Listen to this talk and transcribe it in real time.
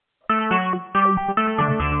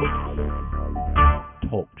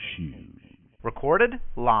Recorded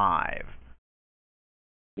live.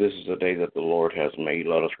 This is the day that the Lord has made.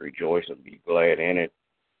 Let us rejoice and be glad in it.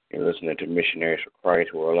 You're listening to Missionaries for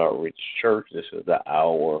Christ World Outreach Church. This is the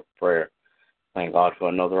hour of prayer. Thank God for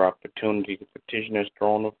another opportunity to petition His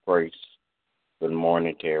throne of grace. Good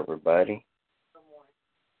morning to everybody. Good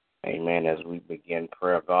morning. Amen. As we begin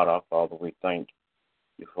prayer, God our Father, we thank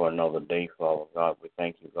you for another day, Father God. We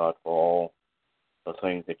thank you, God, for all the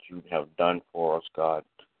things that you have done for us, God.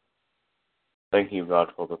 Thank you, God,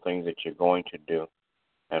 for the things that you're going to do.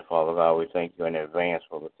 And, Father God, we thank you in advance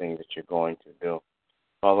for the things that you're going to do.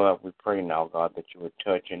 Father God, we pray now, God, that you would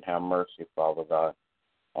touch and have mercy, Father God,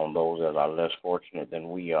 on those that are less fortunate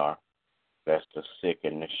than we are. Bless the sick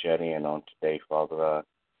and the shut in on today, Father God,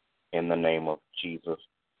 in the name of Jesus.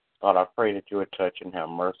 God, I pray that you would touch and have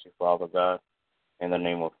mercy, Father God, in the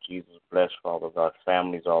name of Jesus. Bless, Father God,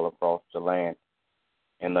 families all across the land.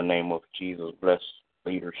 In the name of Jesus, bless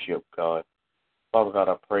leadership, God. Father God,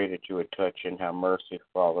 I pray that you would touch and have mercy,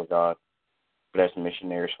 Father God. Bless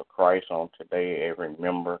Missionaries for Christ on today, every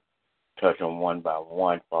member. Touch them one by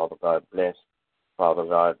one, Father God. Bless, Father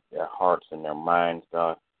God, their hearts and their minds,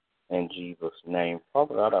 God, in Jesus' name.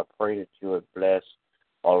 Father God, I pray that you would bless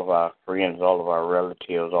all of our friends, all of our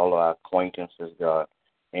relatives, all of our acquaintances, God,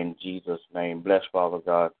 in Jesus' name. Bless, Father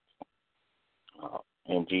God,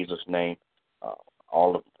 in Jesus' name,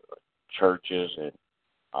 all of the churches and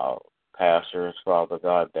pastors, Father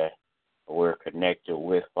God, that we're connected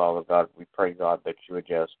with, Father God. We pray, God, that you would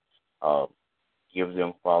just give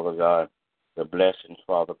them, Father God, the blessings,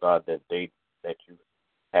 Father God, that you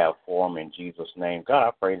have for them in Jesus' name. God,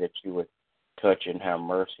 I pray that you would touch and have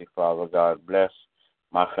mercy, Father God. Bless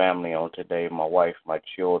my family on today, my wife, my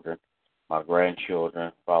children, my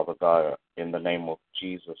grandchildren, Father God, in the name of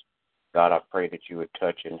Jesus. God, I pray that you would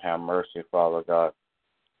touch and have mercy, Father God.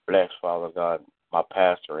 Bless, Father God, my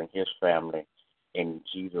pastor and his family. In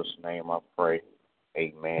Jesus' name I pray.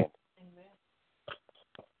 Amen. Amen.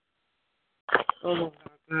 Oh, Lord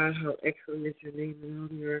God, how excellent is your name in all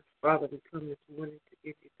the earth. Father, we come this morning to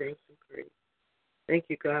give you thanks and praise. Thank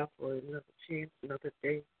you, God, for another chance, another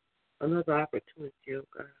day, another opportunity, oh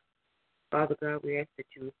God. Father God, we ask that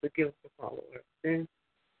you would forgive us of all of our sins.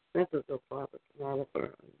 Cleanse us, oh Father, from all of our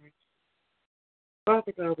unrighteousness.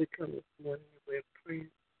 Father God, we come this morning and we're praying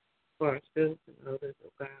for ourselves and others,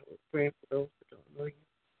 oh God. We're praying for those that don't know you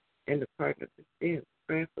and the partners of sin. We're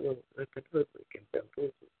praying for those that have been hoodwinked and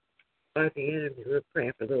bamboozled by the enemy. We're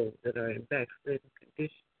praying for those that are in backslidden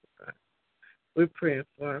conditions, oh God. We're praying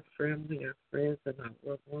for our family, our friends, and our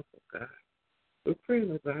loved ones, oh God. We're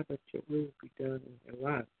praying, oh God, that your will be done in their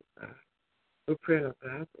lives, oh God. We're praying, oh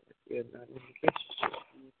God, that if they're not in a relationship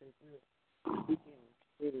with you, we can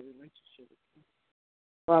create a relationship with you.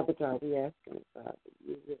 Father God, we ask, oh God, that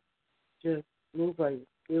you will just move by your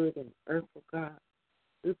spirit and earth, oh God.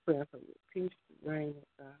 We pray for your peace to reign,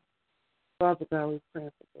 oh God. Father God, we pray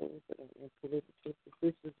for those that are in political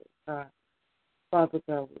positions, oh God. Father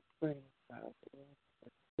God, we pray, oh God, for those that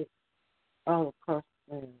are sick all across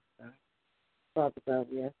the land, oh God. Father God,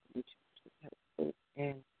 we ask that you have faith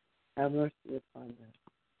and have mercy upon them.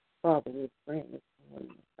 Father, we're praying this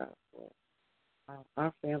morning, oh God, for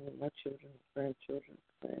our family, my children, grandchildren,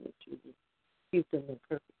 praying that you will keep them in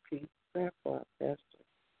perfect peace. Praying for our pastor,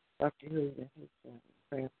 Dr. Hilliard and his family.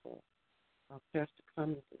 Praying for our Pastor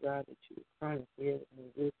Cummings, God, that you would crown his head and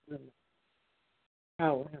wisdom and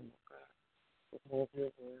power him, oh God, with more of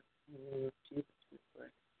your word. In the name of Jesus, we pray.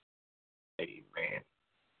 Amen.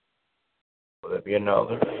 Will there be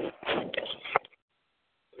another?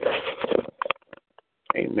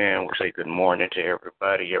 Amen. We say good morning to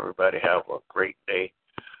everybody. Everybody have a great day.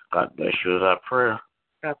 God bless you is our prayer.